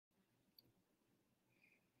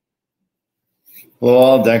Hello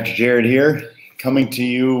all, Dr. Jared here, coming to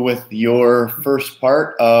you with your first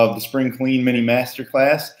part of the Spring Clean Mini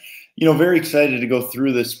Masterclass. Very excited to go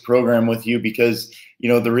through this program with you because,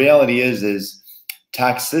 the reality is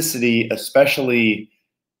toxicity, especially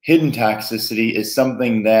hidden toxicity, is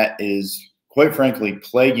something that is, quite frankly,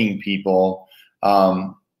 plaguing people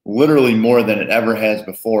literally more than it ever has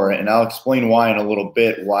before. And I'll explain why in a little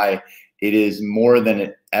bit, why it is more than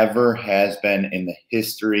it ever has been in the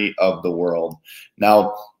history of the world.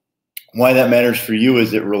 Now, why that matters for you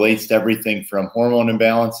is it relates to everything from hormone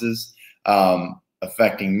imbalances,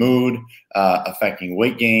 affecting mood, affecting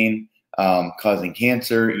weight gain, causing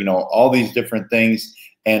cancer, all these different things.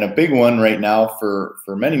 And a big one right now for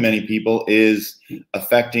many, many people is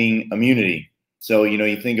affecting immunity. So,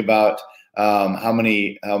 you think about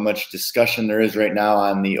how much discussion there is right now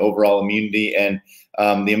on the overall immunity, and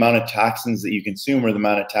the amount of toxins that you consume or the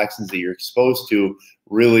amount of toxins that you're exposed to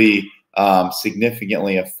really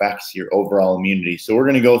significantly affects your overall immunity. So we're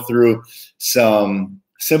going to go through some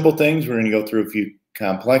simple things. We're going to go through a few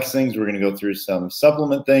complex things. We're going to go through some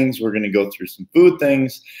supplement things. We're going to go through some food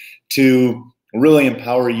things to really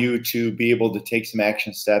empower you to be able to take some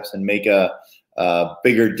action steps and make a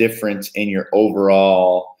bigger difference in your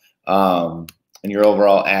overall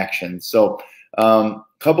action. So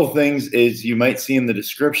couple things is you might see in the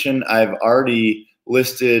description, I've already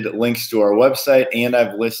listed links to our website, and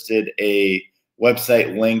I've listed a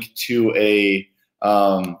website link to a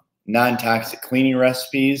non-toxic cleaning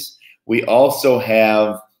recipes. We also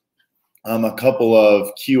have a couple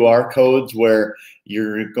of QR codes where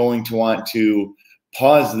you're going to want to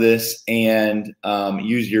pause this and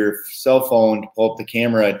use your cell phone to pull up the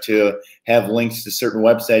camera to have links to certain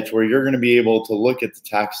websites where you're going to be able to look at the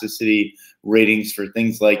toxicity ratings for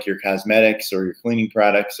things like your cosmetics or your cleaning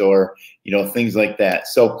products or, things like that.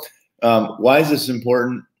 So why is this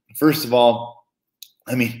important? First of all,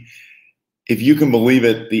 if you can believe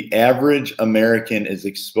it, the average American is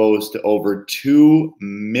exposed to over 2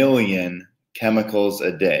 million chemicals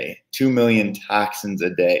a day, 2 million toxins a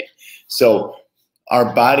day. So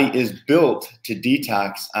our body is built to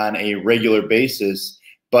detox on a regular basis,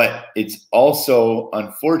 but it's also,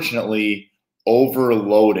 unfortunately,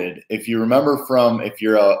 overloaded. If you remember if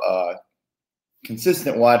you're a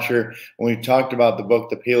consistent watcher, when we talked about the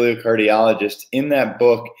book, The Paleocardiologist, in that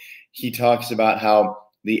book, he talks about how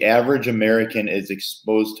the average American is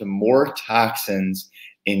exposed to more toxins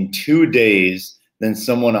in 2 days than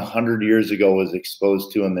someone 100 years ago was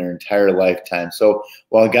exposed to in their entire lifetime. So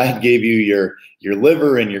while God gave you your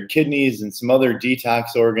liver and your kidneys and some other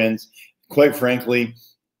detox organs, quite frankly,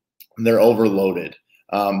 they're overloaded.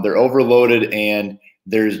 They're overloaded, and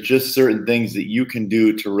there's just certain things that you can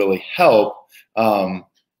do to really help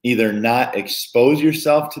either not expose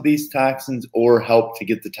yourself to these toxins or help to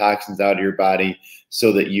get the toxins out of your body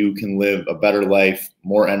so that you can live a better life,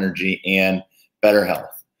 more energy, and better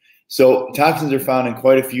health. So toxins are found in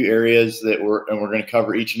quite a few areas and we're going to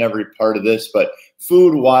cover each and every part of this, but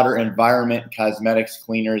food, water, environment, cosmetics,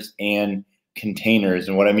 cleaners, and containers.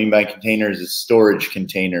 And what I mean by containers is storage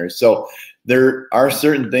containers. So there are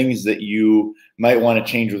certain things that you might want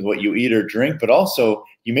to change with what you eat or drink, but also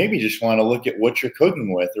you maybe just want to look at what you're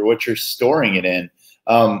cooking with or what you're storing it in.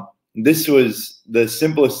 This was the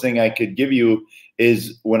simplest thing I could give you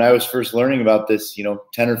is when I was first learning about this,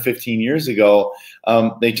 10 or 15 years ago,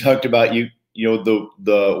 they talked about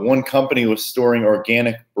the one company was storing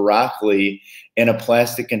organic broccoli in a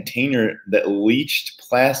plastic container that leached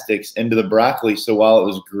plastics into the broccoli. So while it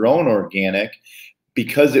was grown organic,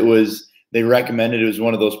 because they recommended it was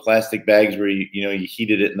one of those plastic bags where you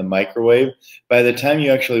heated it in the microwave. By the time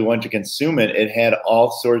you actually went to consume it, it had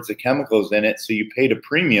all sorts of chemicals in it. So you paid a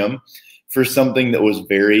premium for something that was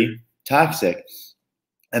very toxic.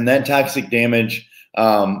 And that toxic damage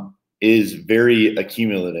is very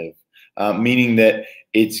accumulative, meaning that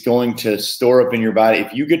it's going to store up in your body.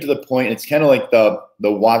 If you get to the point, it's kind of like the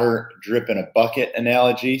water drip in a bucket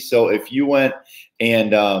analogy. So if you went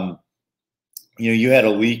and you had a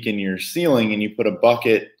leak in your ceiling and you put a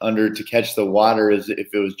bucket under to catch the water as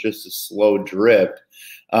if it was just a slow drip,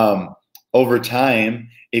 over time,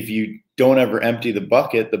 if you don't ever empty the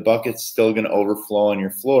bucket's still going to overflow on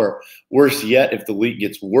your floor. Worse yet, if the leak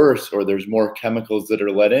gets worse or there's more chemicals that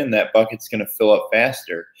are let in, that bucket's going to fill up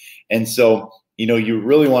faster. And so, you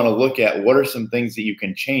really want to look at what are some things that you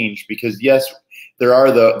can change, because yes, there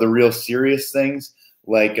are the real serious things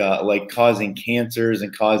like causing cancers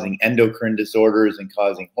and causing endocrine disorders and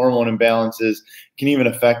causing hormone imbalances. It can even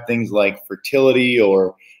affect things like fertility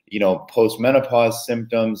or post-menopause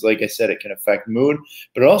symptoms. Like I said, it can affect mood,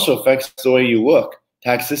 but it also affects the way you look.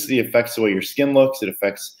 Toxicity affects the way your skin looks. It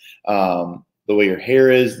affects the way your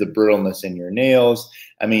hair is, the brittleness in your nails.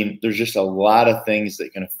 I mean, there's just a lot of things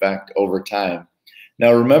that can affect over time.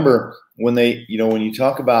 Now, remember, when you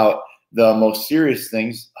talk about the most serious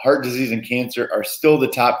things, heart disease and cancer are still the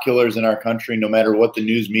top killers in our country, no matter what the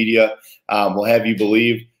news media will have you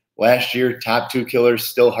believe. Last year, top 2 killers,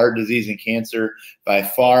 still heart disease and cancer by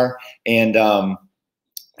far. And,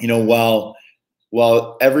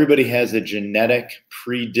 while everybody has a genetic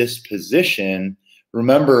predisposition,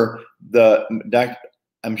 remember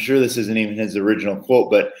I'm sure this isn't even his original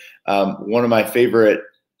quote, but one of my favorite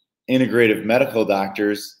integrative medical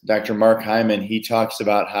doctors, Dr. Mark Hyman, he talks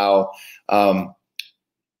about how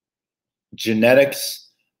genetics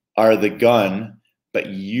are the gun, but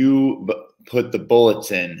you put the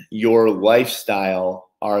bullets in. Your lifestyle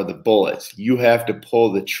are the bullets. You have to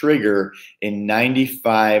pull the trigger in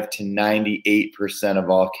 95 to 98% of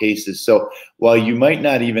all cases. So while you might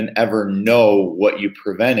not even ever know what you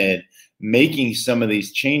prevented, making some of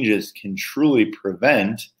these changes can truly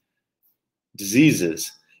prevent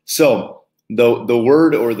diseases. So the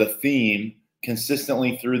word or the theme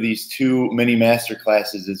consistently through these 2 mini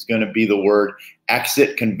masterclasses is going to be the word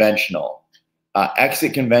exit conventional.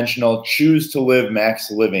 Exit conventional, choose to live max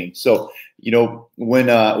living. So, when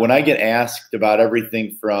I get asked about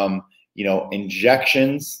everything from,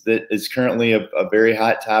 injections, that is currently a very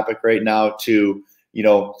hot topic right now, to,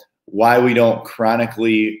 why we don't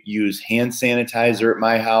chronically use hand sanitizer at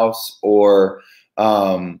my house, or,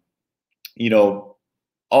 a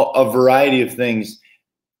variety of things,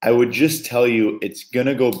 I would just tell you it's going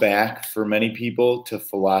to go back for many people to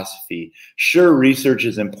philosophy. Sure, research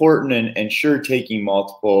is important, and sure, taking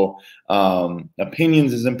multiple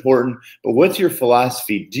opinions is important, but what's your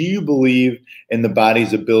philosophy? Do you believe in the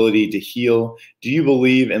body's ability to heal? Do you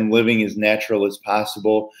believe in living as natural as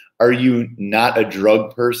possible? Are you not a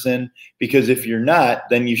drug person? Because if you're not,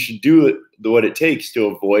 then you should do what it takes to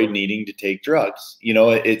avoid needing to take drugs.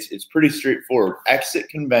 It's pretty straightforward. Exit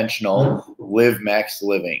conventional, live max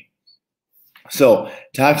living. So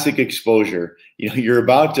toxic exposure, you're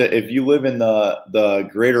about to, if you live in the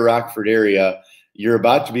greater Rockford area, you're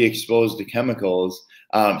about to be exposed to chemicals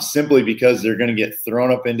simply because they're going to get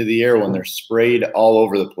thrown up into the air when they're sprayed all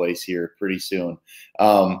over the place here pretty soon.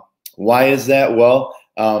 Why is that? Well,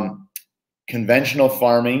 conventional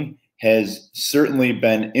farming has certainly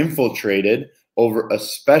been infiltrated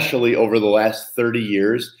especially over the last 30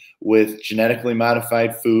 years with genetically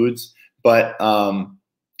modified foods, but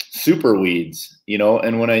super weeds,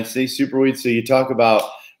 and when I say super weeds, so you talk about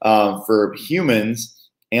for humans,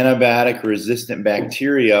 antibiotic resistant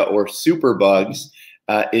bacteria or superbugs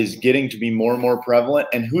is getting to be more and more prevalent.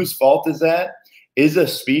 And whose fault is that? Is a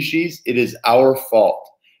species, it is our fault.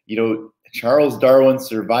 Charles Darwin's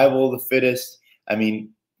survival of the fittest. I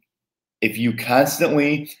mean, if you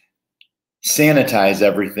constantly sanitize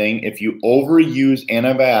everything, if you overuse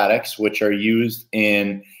antibiotics, which are used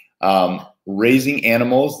in raising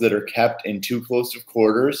animals that are kept in too close of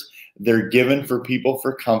quarters, they're given for people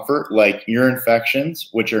for comfort, like ear infections,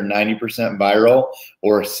 which are 90% viral,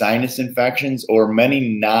 or sinus infections, or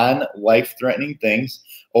many non-life-threatening things.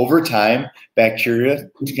 Over time, bacteria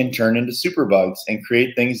can turn into superbugs and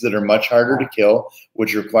create things that are much harder to kill,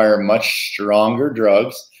 which require much stronger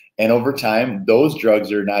drugs. And over time, those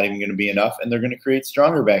drugs are not even going to be enough, and they're going to create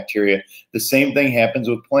stronger bacteria. The same thing happens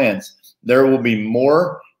with plants. There will be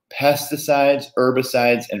more pesticides,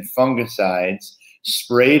 herbicides, and fungicides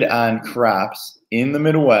sprayed on crops in the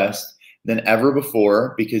Midwest than ever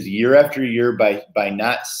before, because year after year, by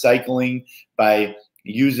not cycling, by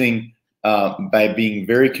using by being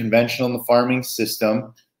very conventional in the farming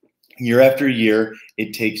system, year after year,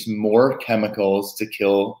 it takes more chemicals to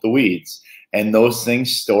kill the weeds. And those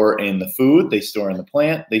things store in the food, they store in the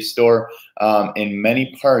plant, they store in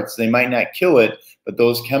many parts. They might not kill it, but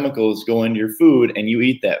those chemicals go into your food and you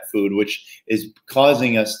eat that food, which is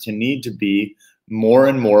causing us to need to be more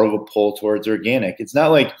and more of a pull towards organic. It's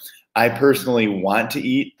not like I personally want to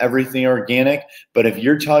eat everything organic, but if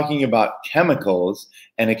you're talking about chemicals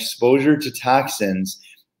and exposure to toxins,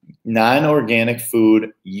 non-organic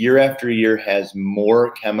food year after year has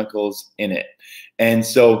more chemicals in it. And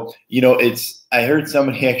so, I heard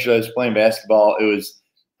somebody, actually, I was playing basketball.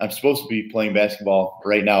 I'm supposed to be playing basketball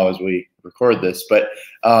right now as we record this, but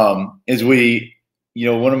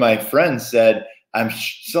one of my friends said, I'm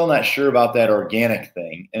still not sure about that organic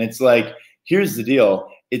thing. And it's like, here's the deal.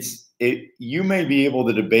 You may be able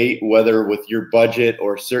to debate whether with your budget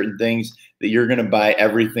or certain things that you're going to buy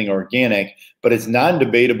everything organic, but it's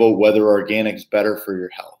non-debatable whether organic is better for your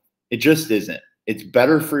health. It just isn't. It's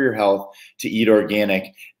better for your health to eat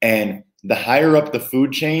organic. And the higher up the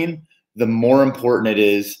food chain, the more important it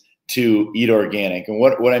is to eat organic. And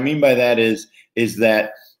what I mean by that is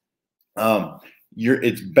that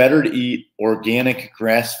it's better to eat organic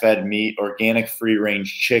grass-fed meat, organic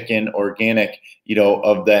free-range chicken, organic,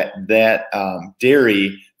 of that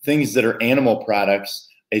dairy, things that are animal products.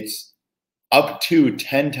 It's up to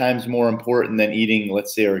 10 times more important than eating,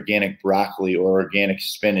 let's say, organic broccoli or organic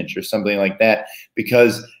spinach or something like that,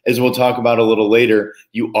 because as we'll talk about a little later,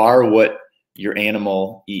 you are what your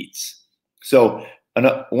animal eats. So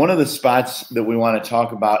one of the spots that we want to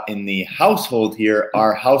talk about in the household here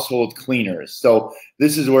are household cleaners. So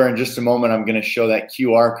this is where in just a moment I'm going to show that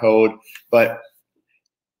QR code, but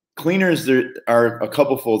cleaners, there are a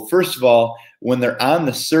couple fold. First of all, when they're on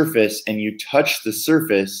the surface and you touch the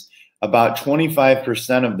surface, about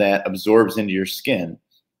 25% of that absorbs into your skin.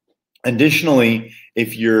 Additionally,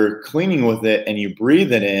 if you're cleaning with it and you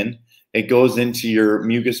breathe it in, it goes into your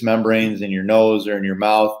mucous membranes in your nose or in your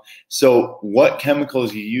mouth. So what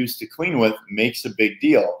chemicals you use to clean with makes a big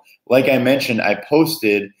deal. Like I mentioned, I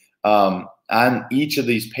posted on each of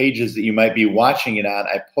these pages that you might be watching it on,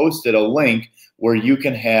 I posted a link where you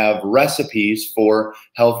can have recipes for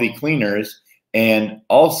healthy cleaners. And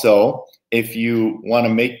also, if you want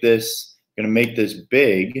to make this, I'm going to make this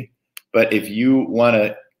big, but if you want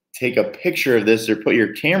to take a picture of this or put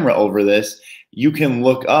your camera over this, you can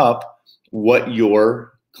look up what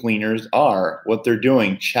your cleaners are, what they're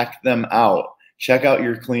doing. Check them out. Check out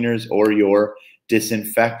your cleaners or your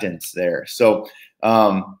disinfectants there. So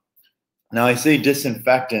now I say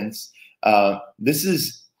disinfectants. This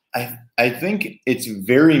is, I think it's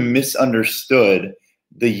very misunderstood,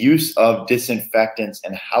 the use of disinfectants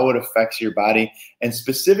and how it affects your body, and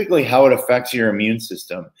specifically how it affects your immune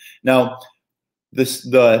system. Now,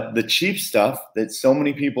 the cheap stuff that so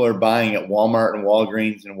many people are buying at Walmart and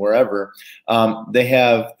Walgreens and wherever, they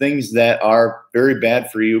have things that are very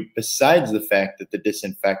bad for you, besides the fact that the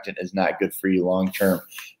disinfectant is not good for you long term.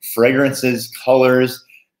 Fragrances, colors,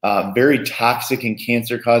 very toxic and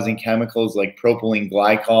cancer-causing chemicals like propylene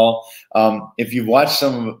glycol. If you've watched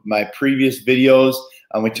some of my previous videos,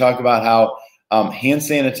 we talk about how hand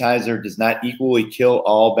sanitizer does not equally kill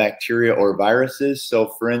all bacteria or viruses. So,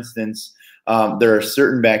 for instance, there are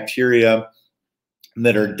certain bacteria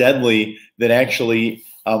that are deadly that actually,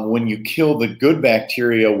 when you kill the good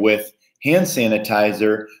bacteria with hand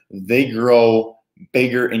sanitizer, they grow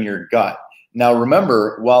bigger in your gut. Now,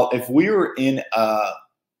 remember, if we were in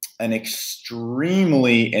an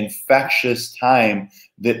extremely infectious time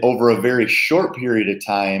that over a very short period of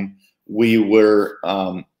time we were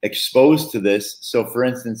exposed to this. So for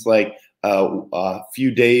instance, like a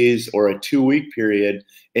few days or a 2-week period,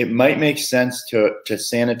 it might make sense to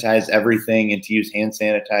sanitize everything and to use hand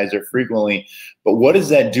sanitizer frequently. But what does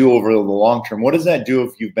that do over the long term? What does that do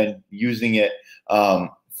if you've been using it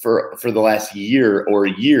for the last year or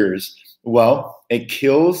years? Well, it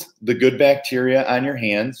kills the good bacteria on your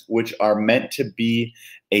hands, which are meant to be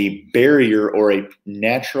a barrier or a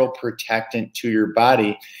natural protectant to your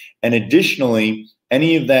body. And additionally,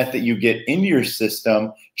 any of that you get into your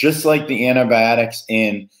system, just like the antibiotics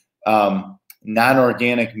in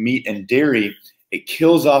non-organic meat and dairy, it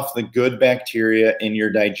kills off the good bacteria in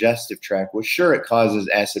your digestive tract. Well, sure, it causes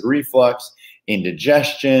acid reflux,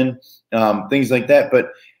 indigestion, things like that.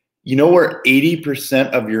 But you know where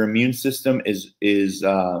 80% of your immune system is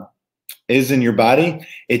in your body?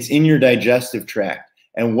 It's in your digestive tract.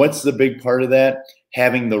 And what's the big part of that?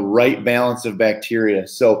 Having the right balance of bacteria.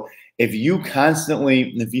 So if you're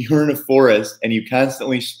in a forest and you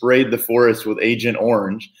constantly sprayed the forest with Agent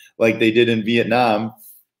Orange, like they did in Vietnam,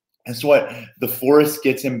 guess what? The forest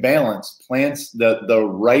gets imbalanced. Plants, the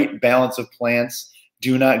right balance of plants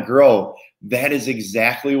do not grow. That is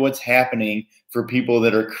exactly what's happening for people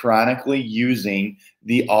that are chronically using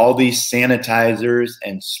all these sanitizers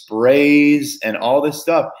and sprays and all this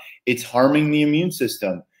stuff. It's harming the immune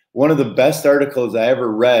system. One of the best articles I ever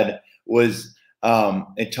read was,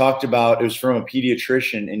 it was from a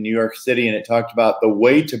pediatrician in New York City, and it talked about the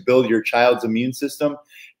way to build your child's immune system.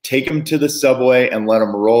 Take them to the subway and let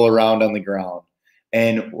them roll around on the ground.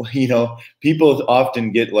 And, people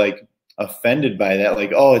often get offended by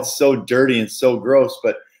that, oh, it's so dirty and so gross.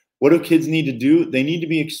 But what do kids need to do? They need to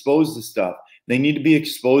be exposed to stuff. They need to be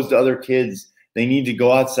exposed to other kids. They need to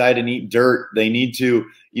go outside and eat dirt. They need to,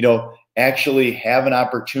 actually have an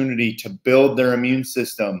opportunity to build their immune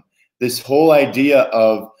system. This whole idea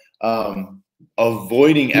of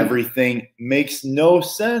avoiding everything makes no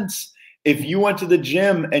sense. If you went to the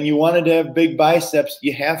gym and you wanted to have big biceps,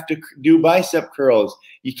 you have to do bicep curls.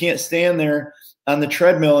 You can't stand there on the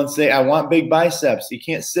treadmill and say, I want big biceps. You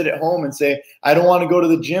can't sit at home and say, I don't want to go to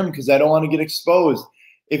the gym because I don't want to get exposed.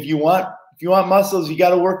 If you want If you want muscles, you got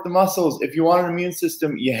to work the muscles. If you want an immune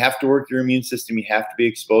system, you have to work your immune system. You have to be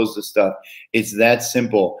exposed to stuff. It's that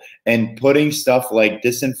simple. And putting stuff like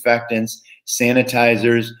disinfectants,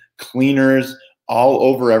 sanitizers, cleaners all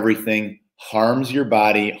over everything harms your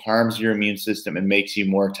body, harms your immune system, and makes you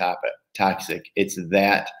more toxic. It's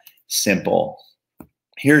that simple.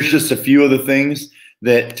 Here's just a few of the things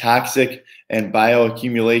that toxic and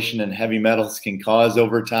bioaccumulation and heavy metals can cause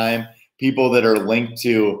over time. People that are linked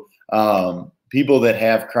to people that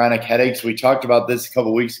have chronic headaches. We talked about this a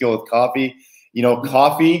couple of weeks ago with coffee. You know,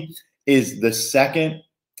 coffee is the second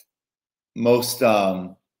most, I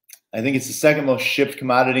think it's the second most shipped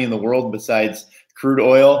commodity in the world besides crude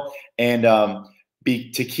oil. And to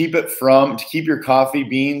keep your coffee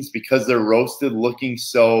beans, because they're roasted looking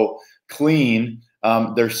so clean,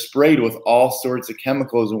 they're sprayed with all sorts of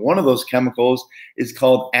chemicals. And one of those chemicals is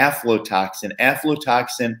called aflatoxin.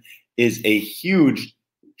 Aflatoxin is a huge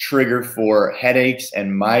trigger for headaches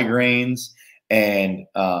and migraines and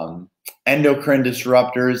endocrine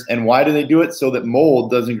disruptors. And why do they do it? So that mold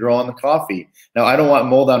doesn't grow on the coffee. Now, I don't want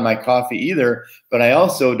mold on my coffee either, but I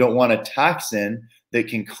also don't want a toxin that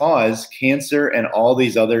can cause cancer and all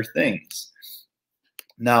these other things.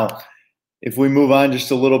 Now, if we move on just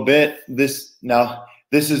a little bit, this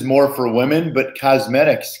is more for women, but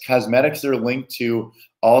cosmetics are linked to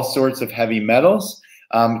all sorts of heavy metals.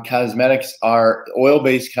 Cosmetics are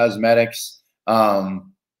oil-based cosmetics, are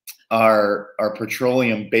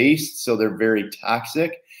petroleum based, so they're very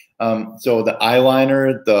toxic. So the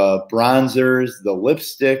eyeliner, the bronzers, the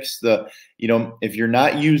lipsticks, if you're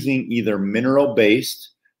not using either mineral based,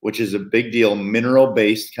 which is a big deal, mineral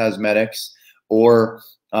based cosmetics, or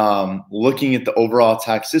looking at the overall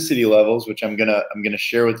toxicity levels, which I'm gonna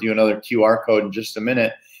share with you another QR code in just a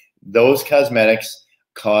minute, those cosmetics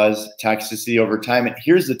cause toxicity over time. And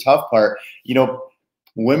here's the tough part.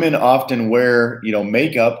 Women often wear,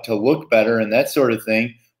 makeup to look better and that sort of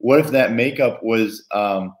thing. What if that makeup was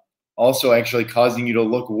also actually causing you to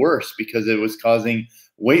look worse because it was causing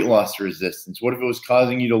weight loss resistance? What if it was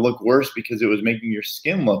causing you to look worse because it was making your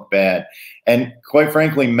skin look bad? And quite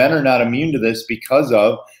frankly, men are not immune to this because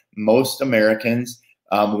of most Americans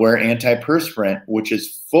wear antiperspirant, which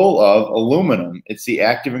is full of aluminum. It's the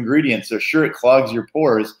active ingredient. So sure, it clogs your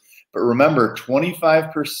pores, but remember,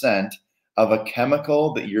 25% of a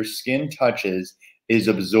chemical that your skin touches is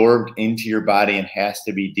absorbed into your body and has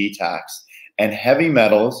to be detoxed. And heavy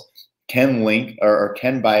metals can link or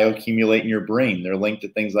can bioaccumulate in your brain. They're linked to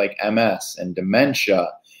things like MS and dementia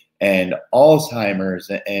and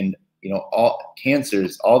Alzheimer's and all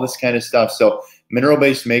cancers, all this kind of stuff. So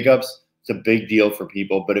mineral-based makeups, it's a big deal for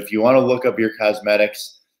people. But if you want to look up your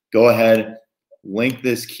cosmetics, go ahead, link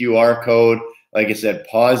this QR code. Like I said,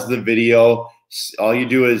 pause the video. All you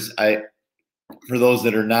do is, for those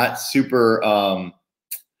that are not super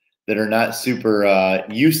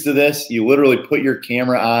used to this, you literally put your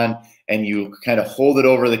camera on and you kind of hold it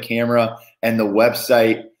over the camera and the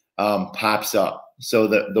website pops up. So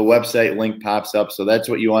the website link pops up. So that's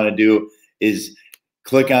what you want to do, is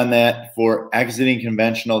click on that for Exiting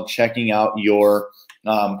Conventional, checking out your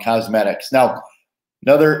cosmetics. Now,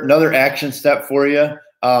 another action step for you.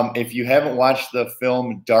 If you haven't watched the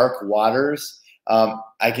film Dark Waters,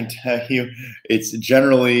 I can tell you it's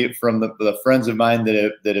generally from the friends of mine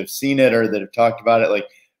that have seen it or that have talked about it. Like,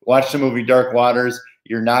 watch the movie Dark Waters.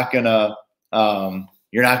 You're not gonna want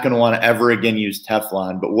to ever again use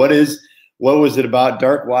Teflon. But what was it about?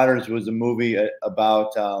 Dark Waters was a movie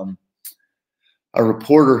about a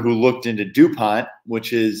reporter who looked into DuPont,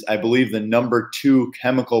 which is, I believe, the #2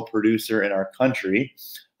 chemical producer in our country.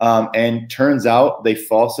 And turns out they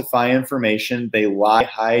falsify information. They lie,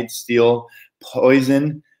 hide, steal,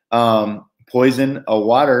 poison a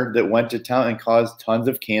water that went to town and caused tons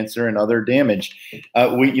of cancer and other damage.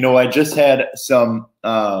 I just had some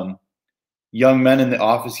young men in the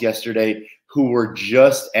office yesterday who were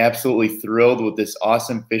just absolutely thrilled with this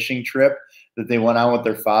awesome fishing trip that they went on with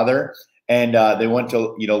their father. And they went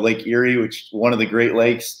to, Lake Erie, which is one of the Great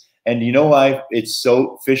Lakes. And you know why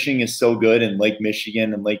fishing is so good in Lake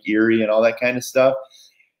Michigan and Lake Erie and all that kind of stuff?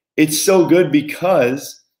 It's so good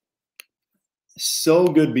because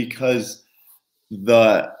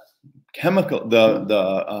the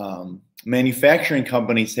manufacturing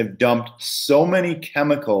companies have dumped so many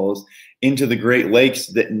chemicals into the Great Lakes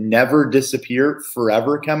that never disappear,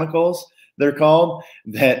 forever chemicals, they're called,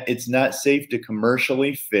 that it's not safe to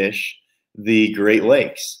commercially fish the Great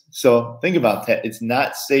Lakes. So think about that. It's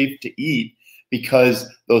not safe to eat because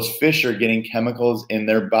those fish are getting chemicals in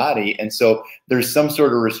their body. And so there's some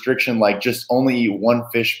sort of restriction, like just only eat one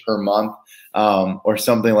fish per month or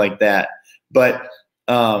something like that. But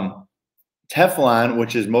Teflon,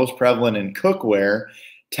 which is most prevalent in cookware,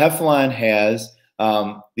 Teflon has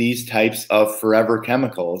these types of forever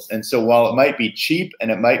chemicals. And so while it might be cheap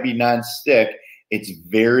and it might be nonstick, it's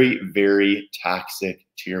very, very toxic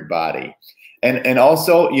to your body. And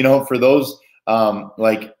also, you know, for those,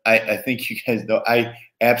 like I think you guys know, I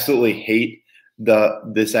absolutely hate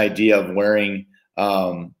this idea of wearing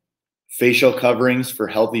facial coverings for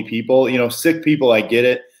healthy people. You know, sick people, I get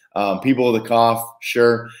it. People with a cough,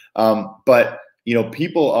 sure. But, you know,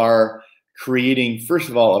 people are creating, first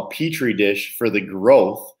of all, a petri dish for the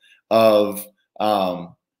growth of,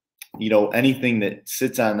 you know, anything that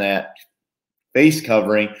sits on that face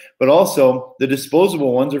covering, but also the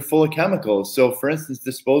disposable ones are full of chemicals. So for instance,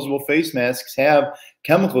 disposable face masks have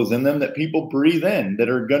chemicals in them that people breathe in that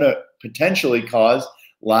are going to potentially cause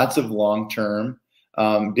lots of long-term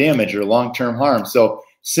damage or long-term harm. So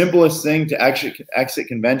simplest thing to exit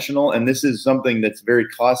conventional, and this is something that's very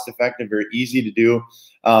cost effective, very easy to do.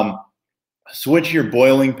 Switch your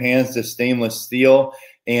boiling pans to stainless steel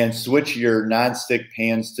and switch your nonstick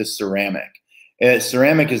pans to ceramic.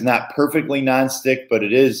 Ceramic is not perfectly nonstick, but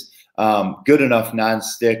it is good enough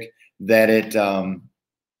nonstick that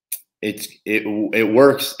it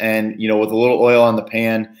works. And, you know, with a little oil on the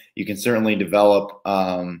pan, you can certainly develop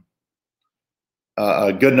a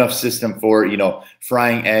good enough system for, you know,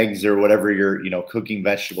 frying eggs or whatever you're, you know, cooking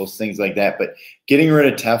vegetables, things like that. But getting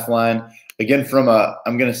rid of Teflon, again, from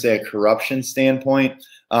I'm going to say a corruption standpoint,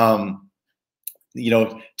 you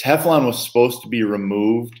know, Teflon was supposed to be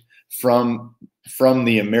removed from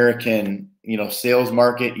the American, you know, sales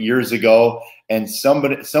market years ago, and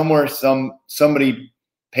somebody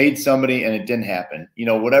paid somebody and it didn't happen, you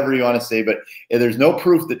know, whatever you want to say. But there's no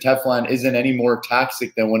proof that Teflon isn't any more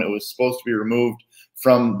toxic than when it was supposed to be removed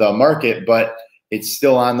from the market, but it's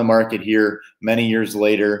still on the market here many years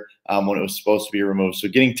later when it was supposed to be removed. So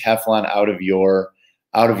getting Teflon out of your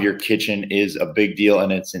kitchen is a big deal,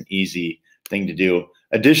 and it's an easy thing to do.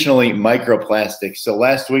 Additionally, microplastics. So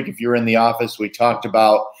last week, if you were in the office, we talked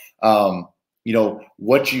about, you know,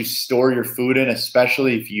 what you store your food in,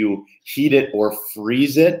 especially if you heat it or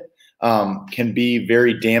freeze it, can be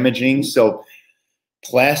very damaging. So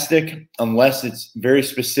plastic, unless it's very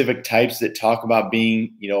specific types that talk about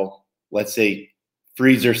being, you know, let's say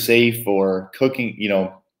freezer safe or cooking, you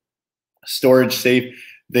know, storage safe,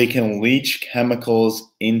 they can leach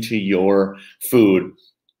chemicals into your food.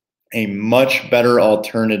 A much better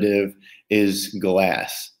alternative is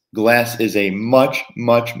glass. Glass is a much,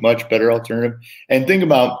 much, much better alternative. And think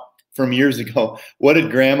about from years ago, what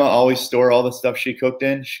did grandma always store all the stuff she cooked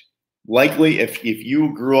in? Likely, if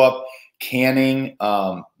you grew up canning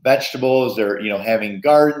vegetables or, you know, having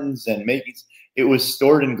gardens and making, it was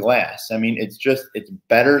stored in glass. I mean, it's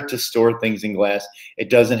better to store things in glass. It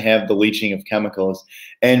doesn't have the leaching of chemicals.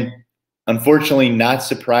 And unfortunately, not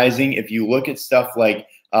surprising, if you look at stuff like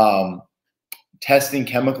testing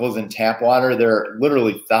chemicals in tap water, there are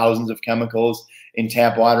literally thousands of chemicals in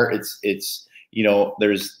tap water. It's you know,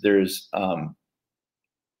 there's you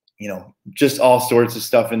know, just all sorts of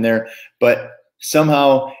stuff in there. But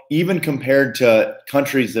somehow, even compared to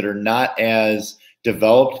countries that are not as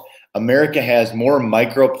developed, America has more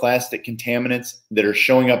microplastic contaminants that are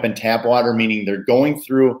showing up in tap water, meaning they're going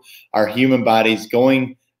through our human bodies,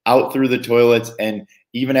 going out through the toilets, and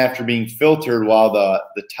even after being filtered, while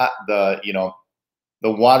you know,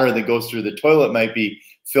 the water that goes through the toilet might be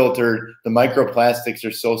filtered, the microplastics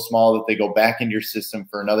are so small that they go back into your system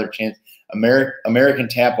for another chance. American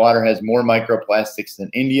tap water has more microplastics than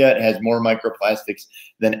India. It has more microplastics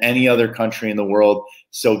than any other country in the world.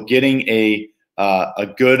 So getting a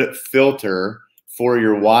good filter for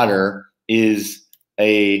your water is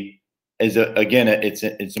it's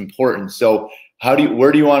important. So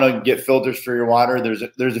where do you want to get filters for your water?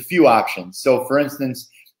 There's a few options. So for instance,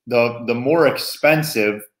 the more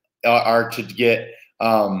expensive are to get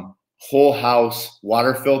whole house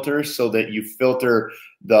water filters, so that you filter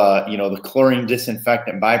the chlorine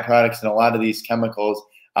disinfectant byproducts and a lot of these chemicals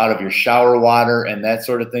out of your shower water and that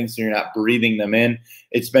sort of thing, so you're not breathing them in.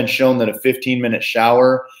 It's been shown that a 15-minute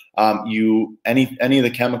shower, any of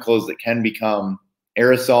the chemicals that can become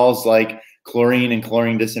aerosols like chlorine and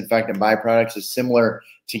chlorine disinfectant byproducts is similar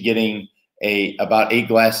to getting about 8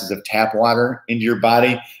 glasses of tap water into your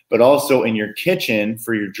body. But also in your kitchen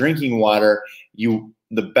for your drinking water,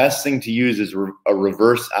 the best thing to use is a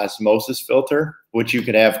reverse osmosis filter, which you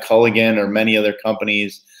could have Culligan or many other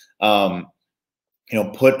companies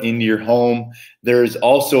put into your home. There's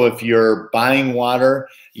also, if you're buying water,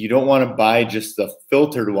 you don't want to buy just the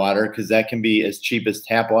filtered water, because that can be as cheap as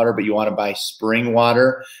tap water, but you want to buy spring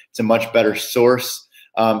water. It's a much better source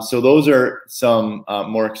So those are some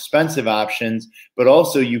more expensive options, but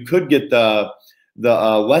also you could get the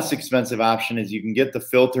less expensive option is you can get the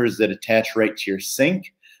filters that attach right to your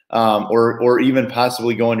sink, or even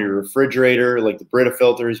possibly go into your refrigerator, like the Brita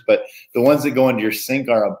filters. But the ones that go into your sink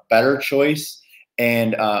are a better choice.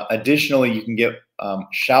 And additionally, you can get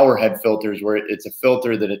shower head filters where it's a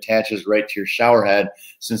filter that attaches right to your shower head.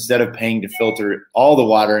 So instead of paying to filter all the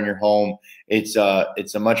water in your home, it's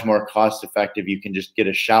a much more cost effective. You can just get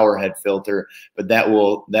a shower head filter, but that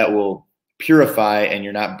will purify, and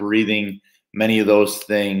you're not breathing many of those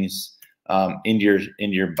things into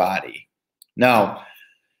your body. Now,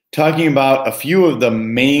 talking about a few of the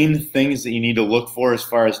main things that you need to look for as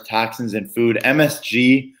far as toxins in food,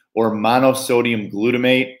 MSG, or monosodium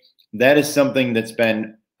glutamate. That is something that's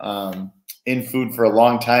been in food for a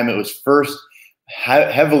long time. It was first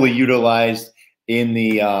heavily utilized in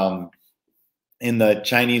the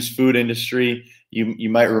Chinese food industry. You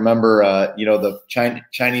might remember, the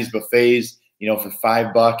Chinese buffets, for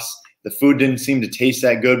 $5. The food didn't seem to taste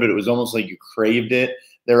that good, but it was almost like you craved it.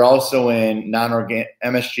 They're also in non-organic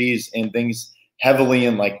MSGs and things heavily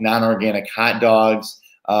in like non-organic hot dogs.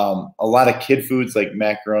 A lot of kid foods like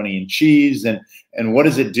macaroni and cheese. And what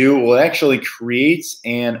does it do? Well, it actually creates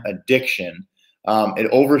an addiction.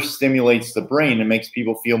 It overstimulates the brain and makes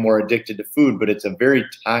people feel more addicted to food, but it's a very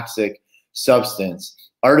toxic substance.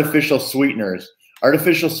 Artificial sweeteners.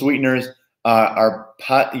 Artificial sweeteners are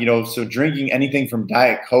pot, so drinking anything from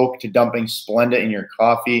Diet Coke to dumping Splenda in your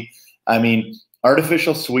coffee. I mean,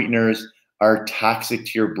 artificial sweeteners are toxic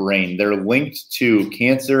to your brain. They're linked to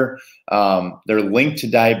cancer. They're linked to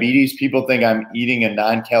diabetes. People think I'm eating a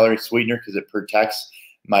non-calorie sweetener because it protects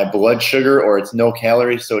my blood sugar, or it's no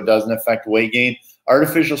calories, so it doesn't affect weight gain.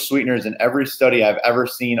 Artificial sweeteners in every study I've ever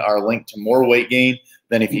seen are linked to more weight gain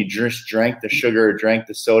than if you just drank the sugar or drank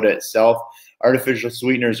the soda itself. Artificial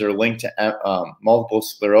sweeteners are linked to multiple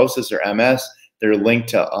sclerosis, or MS. They're linked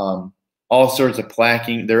to all sorts of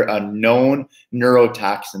plaquing. They're a known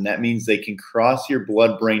neurotoxin. That means they can cross your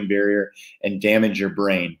blood-brain barrier and damage your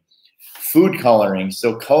brain. Food coloring.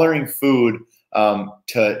 So coloring food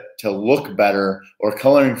to look better, or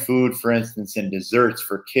coloring food, for instance, in desserts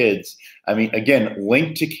for kids. I mean, again,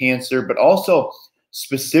 linked to cancer, but also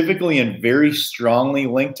specifically and very strongly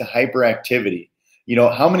linked to hyperactivity.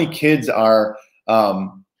 How many kids are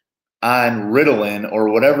on Ritalin or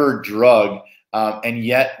whatever drug, and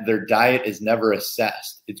yet their diet is never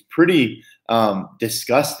assessed? It's pretty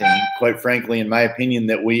disgusting, quite frankly, in my opinion,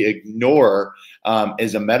 that we ignore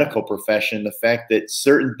as a medical profession the fact that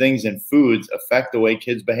certain things in foods affect the way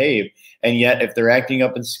kids behave. And yet if they're acting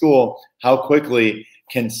up in school, how quickly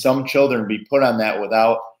can some children be put on that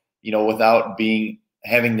without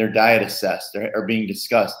having their diet assessed or being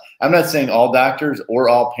discussed? I'm not saying all doctors or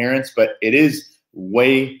all parents, but it is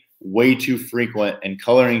way too frequent, and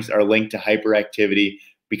colorings are linked to hyperactivity.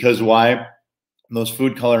 Because why? Those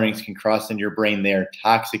food colorings can cross into your brain. They are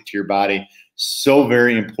toxic to your body. So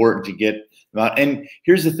very important to get them out. And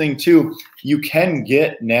here's the thing too, you can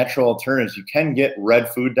get natural alternatives. You can get red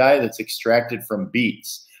food dye that's extracted from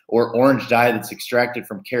beets, or orange dye that's extracted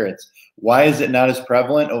from carrots. Why is it not as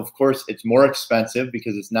prevalent? Of course, it's more expensive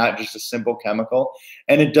because it's not just a simple chemical,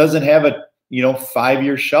 and it doesn't have a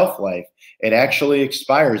 5-year shelf life. It actually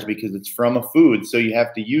expires because it's from a food, so you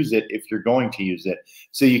have to use it if you're going to use it.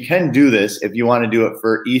 So you can do this if you want to do it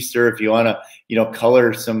for Easter, if you want to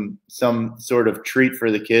color some sort of treat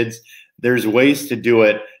for the kids. There's ways to do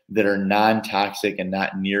it that are non-toxic and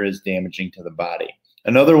not near as damaging to the body.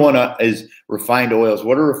 Another one is refined oils.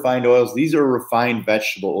 What are refined oils? These are refined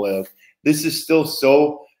vegetable oils. This is still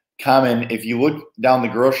so common. If you look down the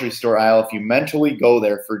grocery store aisle, if you mentally go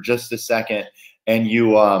there for just a second and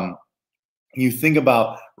you think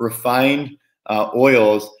about refined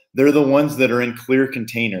oils, they're the ones that are in clear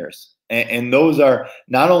containers. And those are,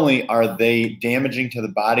 not only are they damaging to the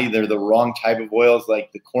body, they're the wrong type of oils,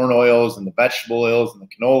 like the corn oils and the vegetable oils and the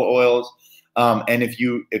canola oils. And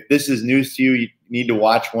if this is news to you, you need to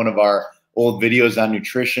watch one of our old videos on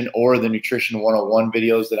nutrition, or the Nutrition 101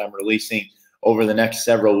 videos that I'm releasing over the next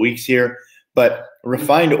several weeks here. But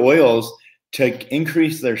refined oils, to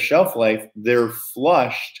increase their shelf life, they're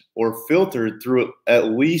flushed or filtered through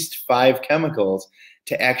at least 5 chemicals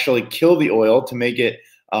to actually kill the oil, to make it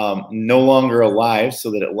no longer alive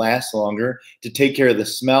so that it lasts longer, to take care of the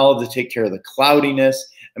smell, to take care of the cloudiness.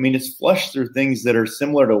 I mean, it's flushed through things that are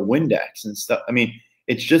similar to Windex and stuff. I mean,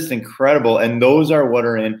 it's just incredible. And those are what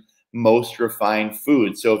are in most refined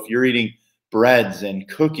foods. So if you're eating breads and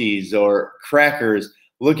cookies or crackers,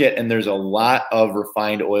 and there's a lot of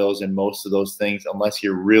refined oils in most of those things, unless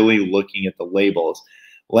you're really looking at the labels.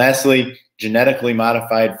 Lastly, genetically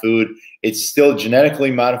modified food. It's still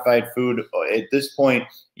genetically modified food. At this point,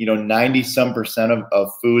 90-some% of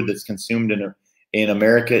food that's consumed in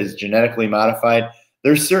America is genetically modified.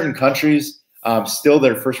 There's certain countries, still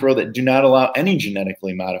that are first world, that do not allow any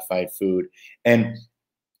genetically modified food. And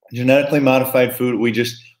genetically modified food,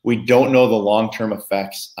 we don't know the long-term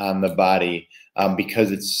effects on the body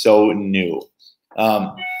because it's so new.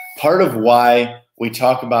 Part of why we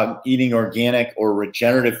talk about eating organic or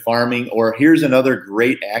regenerative farming, or here's another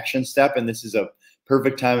great action step, and this is a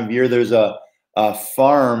perfect time of year. There's a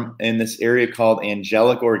farm in this area called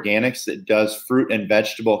Angelic Organics that does fruit and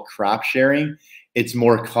vegetable crop sharing. It's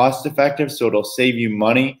more cost effective, so it'll save you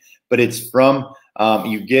money, but it's from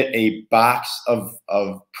you get a box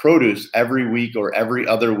of produce every week or every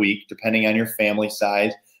other week, depending on your family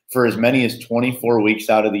size, for as many as 24 weeks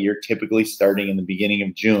out of the year, typically starting in the beginning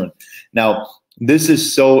of June. Now, this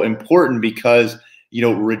is so important because,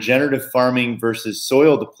 regenerative farming versus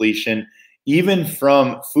soil depletion, even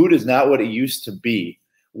from food, is not what it used to be.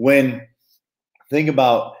 Think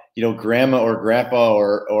about, grandma or grandpa,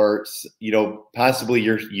 or possibly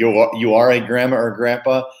you are a grandma or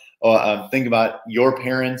grandpa. Think about your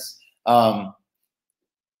parents.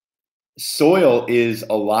 Soil is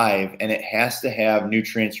alive and it has to have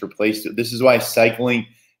nutrients replaced. This is why cycling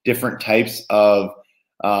different types of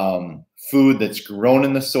food that's grown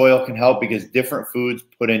in the soil can help, because different foods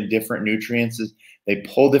put in different nutrients. They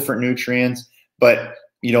pull different nutrients. But,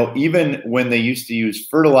 even when they used to use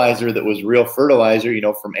fertilizer that was real fertilizer,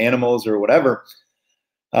 from animals or whatever,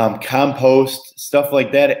 compost, stuff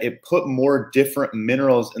like that, it put more different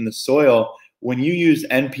minerals in the soil. When you use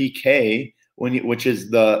NPK, which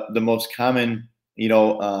is the most common,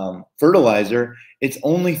 fertilizer, it's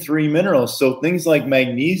only 3 minerals. So things like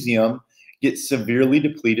magnesium get severely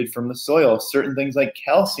depleted from the soil. Certain things like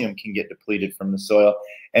calcium can get depleted from the soil.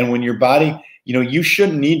 And when your body, you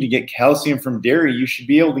shouldn't need to get calcium from dairy. You should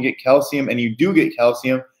be able to get calcium, and you do get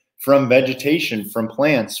calcium from vegetation, from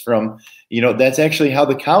plants, from, that's actually how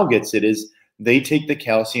the cow gets it, is they take the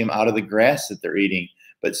calcium out of the grass that they're eating.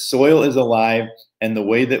 But soil is alive, and the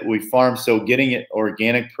way that we farm, so getting it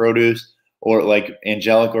organic produce, or like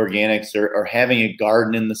Angelic Organics, or having a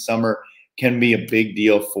garden in the summer, can be a big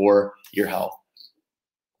deal for your health.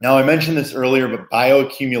 Now, I mentioned this earlier, but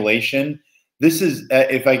bioaccumulation, this is,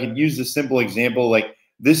 if I could use a simple example, like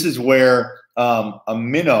this is where a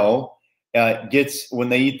minnow gets, when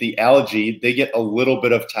they eat the algae, they get a little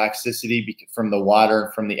bit of toxicity from the water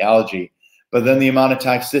and from the algae. But then the amount of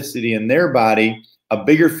toxicity in their body, a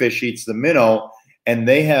bigger fish eats the minnow, and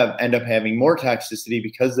they end up having more toxicity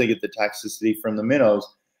because they get the toxicity from the minnows.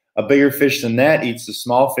 A bigger fish than that eats the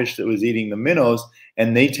small fish that was eating the minnows,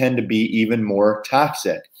 and they tend to be even more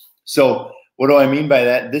toxic. So what do I mean by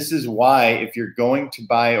that? This is why, if you're going to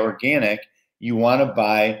buy organic, you want to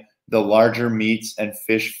buy the larger meats and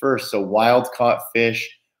fish first. So wild-caught fish,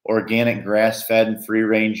 organic grass-fed and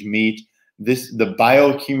free-range meat. The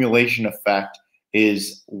bioaccumulation effect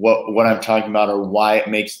is what I'm talking about, or why it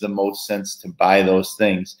makes the most sense to buy those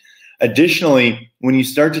things. Additionally, when you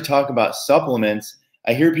start to talk about supplements,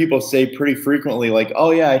 I hear people say pretty frequently, like,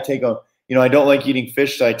 oh yeah, I don't like eating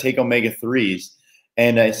fish, so I take omega-3s.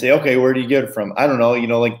 And I say, okay, where do you get it from? I don't know,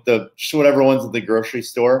 like just whatever ones at the grocery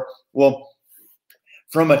store. Well,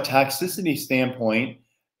 from a toxicity standpoint,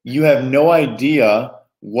 you have no idea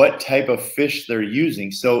what type of fish they're using.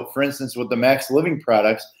 So for instance, with the Max Living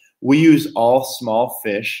products, we use all small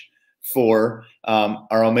fish for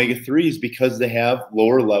our omega-3s because they have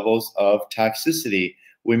lower levels of toxicity.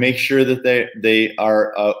 We make sure that they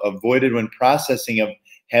are avoided when processing, of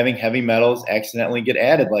having heavy metals accidentally get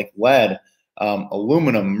added, like lead,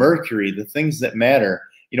 aluminum, mercury, the things that matter.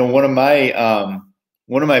 One of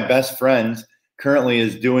my best friends currently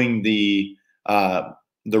is doing the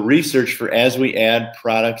research for, as we add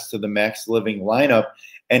products to the Max Living lineup,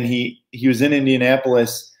 and he was in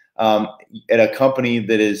Indianapolis at a company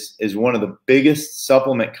that is one of the biggest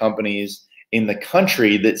supplement companies in the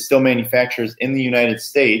country that still manufactures in the United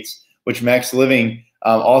States, which Max Living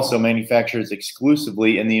also manufactures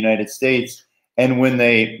exclusively in the United States. And when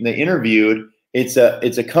they interviewed, it's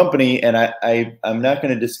a company, and I'm not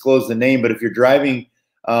going to disclose the name, but if you're driving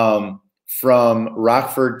from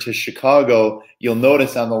Rockford to Chicago, you'll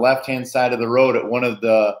notice on the left-hand side of the road at one of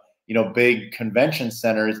the big convention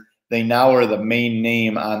centers, they now are the main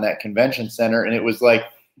name on that convention center. And it was like,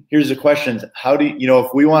 here's the questions. How do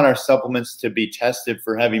if we want our supplements to be tested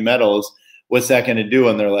for heavy metals, what's that going to do?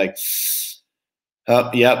 And they're like,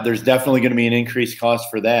 yeah, there's definitely going to be an increased cost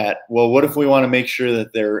for that. Well, what if we want to make sure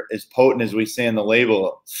that they're as potent as we say in the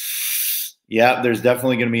label? Yeah, there's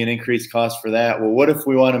definitely going to be an increased cost for that. Well, what if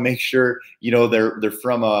we want to make sure, they're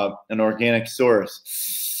from an organic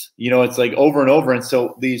source? It's like over and over. And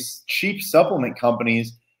so these cheap supplement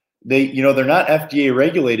companies, they're not FDA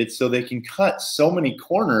regulated, so they can cut so many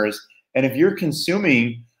corners. And if you're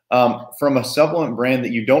consuming from a supplement brand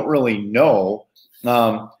that you don't really know,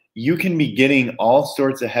 you can be getting all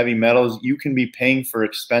sorts of heavy metals. You can be paying for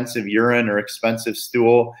expensive urine or expensive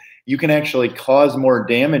stool. You can actually cause more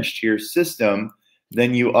damage to your system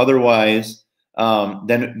than you otherwise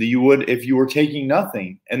than you would if you were taking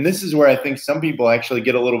nothing. And this is where I think some people actually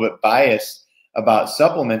get a little bit biased about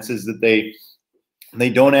supplements, is that they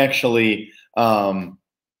don't actually know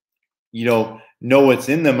what's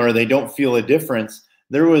in them, or they don't feel a difference.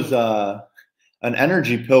 There was an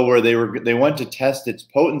energy pill where they went to test its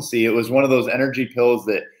potency. It was one of those energy pills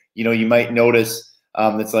that you might notice.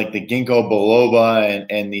 That's like the ginkgo biloba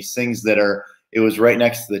and these things that it was right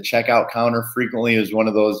next to the checkout counter frequently. It was one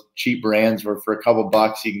of those cheap brands where for a couple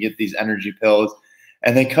bucks you can get these energy pills,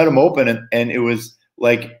 and they cut them open and it was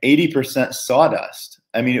like 80% sawdust.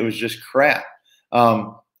 I mean, it was just crap.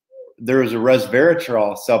 There was a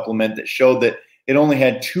resveratrol supplement that showed that it only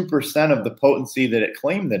had 2% of the potency that it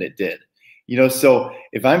claimed that it did. So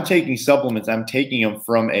if I'm taking supplements, I'm taking them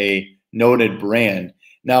from a noted brand.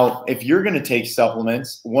 Now, if you're going to take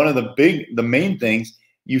supplements, one of the main things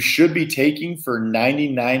you should be taking for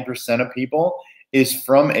 99% of people is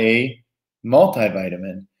from a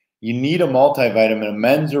multivitamin. You need a multivitamin, a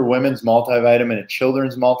men's or women's multivitamin, a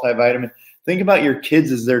children's multivitamin. Think about your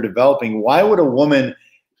kids as they're developing. Why would a woman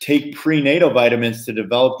take prenatal vitamins to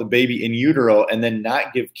develop the baby in utero and then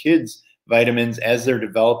not give kids vitamins as they're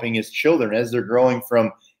developing as children, as they're growing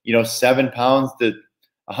from 7 pounds to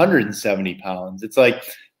 170 pounds? It's like,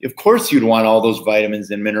 of course you'd want all those vitamins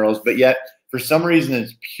and minerals, but yet for some reason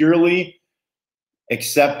it's purely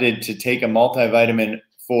accepted to take a multivitamin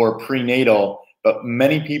for prenatal, but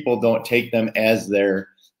many people don't take them as their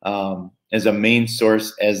as a main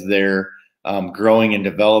source as they're growing and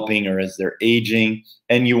developing, or as they're aging.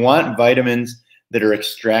 And you want vitamins that are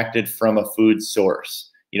extracted from a food source.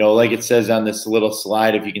 Like it says on this little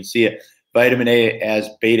slide, if you can see it, vitamin A as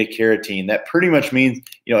beta carotene. That pretty much means,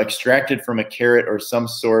 extracted from a carrot or some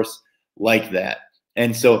source like that.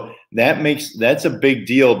 And so that's a big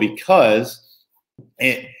deal, because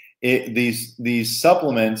these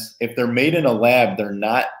supplements, if they're made in a lab, they're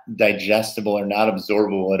not digestible or not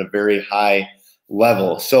absorbable at a very high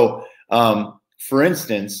level. So, for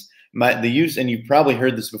instance, the use, and you've probably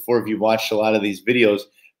heard this before if you've watched a lot of these videos,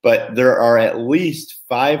 but there are at least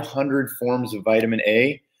 500 forms of vitamin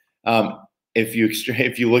A. If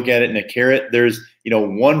you look at it in a carrot, there's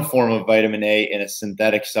one form of vitamin A in a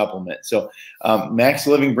synthetic supplement. So Max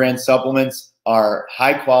Living brand supplements are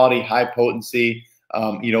high quality, high potency.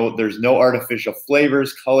 There's no artificial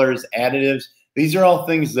flavors, colors, additives. These are all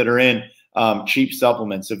things that are in cheap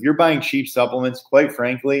supplements. So if you're buying cheap supplements, quite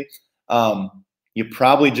frankly, you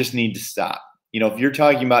probably just need to stop. If you're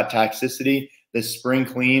talking about toxicity, the Spring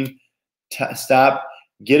Clean, stop.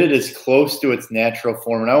 Get it as close to its natural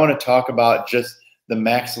form. And I want to talk about just the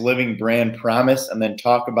Max Living brand promise, and then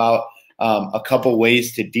talk about a couple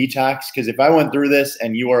ways to detox. Because if I went through this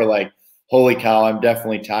and you are like, holy cow, I'm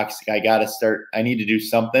definitely toxic, I need to do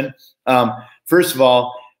something. First of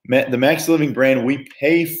all, the Max Living brand, we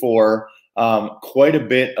pay for quite a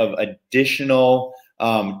bit of additional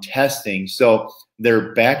testing. So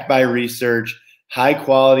they're backed by research, high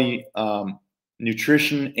quality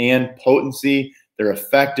nutrition and potency. They're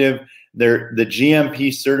effective. The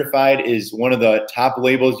GMP certified is one of the top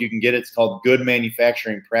labels you can get. It's called Good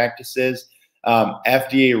Manufacturing Practices.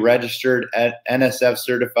 FDA registered, NSF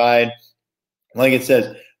certified. Like it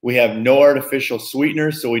says, we have no artificial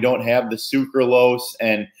sweeteners, so we don't have the sucralose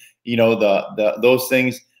and those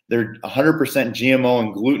things. They're 100% GMO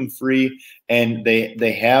and gluten-free, and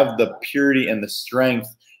they have the purity and the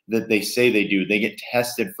strength that they say they do. They get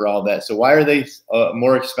tested for all that. So why are they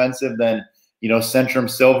more expensive than Centrum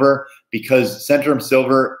Silver? Because Centrum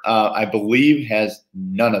Silver, I believe, has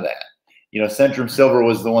none of that. Centrum Silver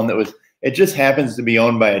was the one that was, it just happens to be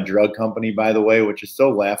owned by a drug company, by the way, which is so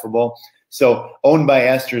laughable. So owned by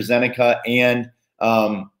AstraZeneca, and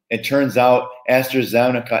it turns out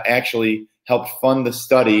AstraZeneca actually helped fund the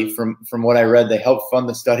study. From what I read, they helped fund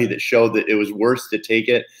the study that showed that it was worse to take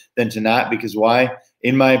it than to not. Because why?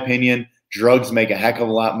 In my opinion, drugs make a heck of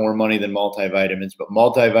a lot more money than multivitamins, but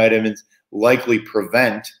multivitamins likely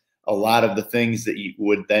prevent a lot of the things that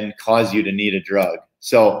would then cause you to need a drug.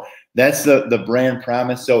 So that's the brand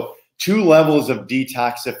promise. So 2 levels of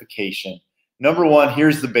detoxification. Number 1,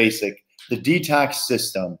 here's the basic. The detox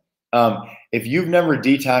system. If you've never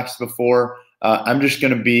detoxed before, I'm just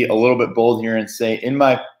going to be a little bit bold here and say, in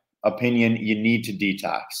my opinion, you need to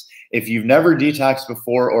detox. If you've never detoxed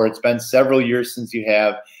before, or it's been several years since you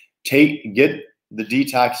have, get the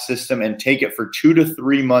detox system and take it for 2 to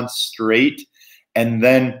 3 months straight. And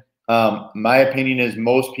then my opinion is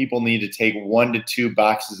most people need to take 1 to 2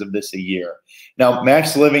 boxes of this a year. Now,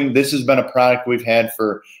 Max Living, this has been a product we've had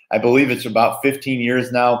for, I believe it's about 15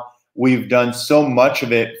 years now. We've done so much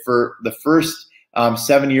of it. For the first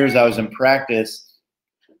 7 years I was in practice,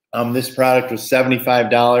 this product was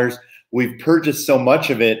 $75. We've purchased so much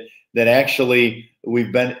of it that actually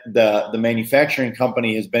the manufacturing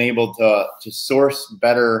company has been able to source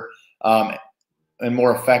better and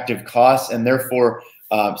more effective costs, and therefore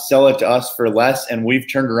sell it to us for less. And we've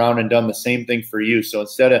turned around and done the same thing for you. So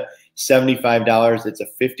instead of $75, it's a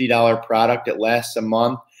 $50 product. It lasts a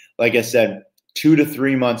month. Like I said, 2 to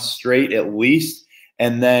 3 months straight at least.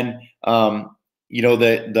 And then, you know,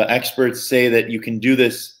 the experts say that you can do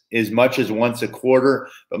this as much as once a quarter,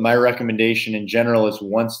 but my recommendation in general is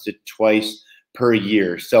once to twice per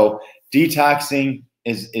year. So detoxing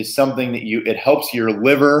is something that it helps your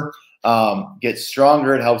liver get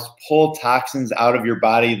stronger. It helps pull toxins out of your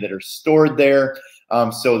body that are stored there.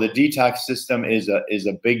 So the detox system is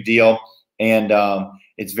a big deal, and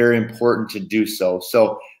it's very important to do so.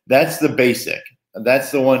 So that's the basic.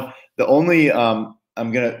 That's the one. The only I'm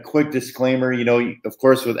gonna quick disclaimer. You know, of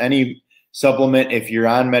course, with any supplement, if you're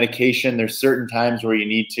on medication, there's certain times where you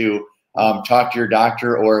need to talk to your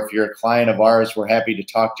doctor, or if you're a client of ours, we're happy to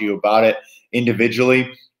talk to you about it individually.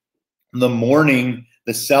 In the morning,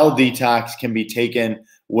 the cell detox can be taken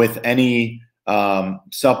with any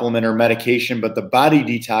supplement or medication, but the body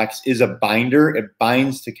detox is a binder. It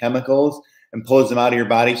binds to chemicals and pulls them out of your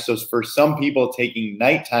body. So for some people taking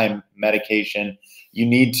nighttime medication, you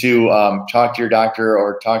need to talk to your doctor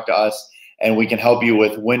or talk to us, and we can help you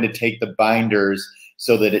with when to take the binders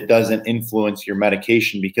so that it doesn't influence your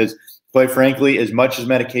medication. Because quite frankly, as much as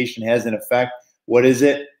medication has an effect, what is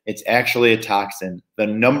it? It's actually a toxin. The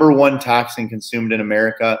 #1 toxin consumed in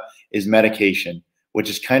America is medication, which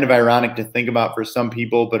is kind of ironic to think about for some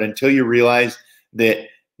people. But until you realize that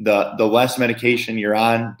the less medication you're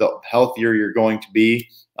on, the healthier you're going to be,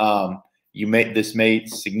 this may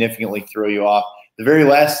significantly throw you off. The very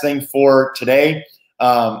last thing for today,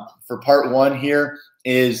 for part 1 here,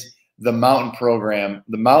 is the Mountain Program.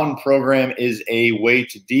 The Mountain Program is a way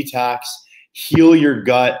to detox, heal your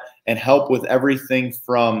gut, and help with everything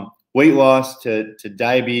from weight loss to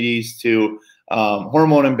diabetes to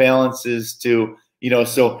hormone imbalances to, you know,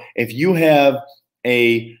 so if you have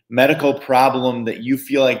a medical problem that you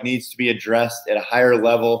feel like needs to be addressed at a higher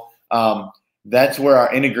level, that's where our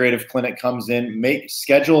integrative clinic comes in.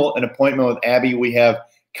 Schedule an appointment with Abby. We have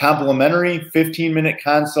complimentary 15-minute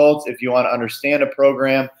consults if you want to understand a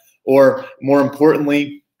program, or more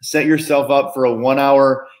importantly, set yourself up for a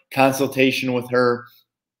 1-hour consultation with her.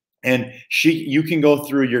 And you can go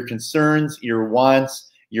through your concerns, your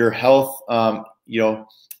wants, your health,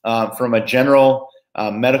 from a general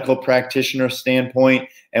medical practitioner standpoint.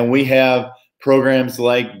 And we have programs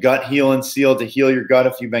like Gut Heal and Seal to heal your gut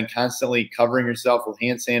if you've been constantly covering yourself with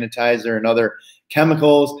hand sanitizer and other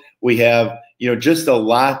chemicals. We have, just a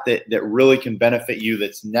lot that really can benefit you,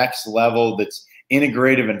 that's next level, that's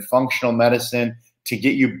integrative and functional medicine to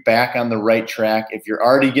get you back on the right track. If you're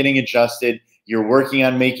already getting adjusted, you're working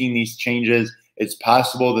on making these changes, it's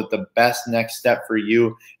possible that the best next step for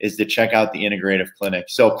you is to check out the integrative clinic.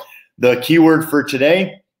 So the keyword for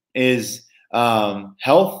today is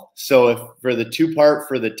health. So if for the 2-part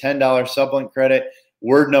for the $10 supplement credit,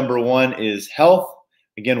 word number 1 is health.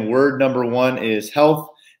 Again, word number 1 is health,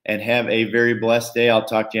 and have a very blessed day. I'll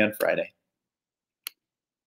talk to you on Friday.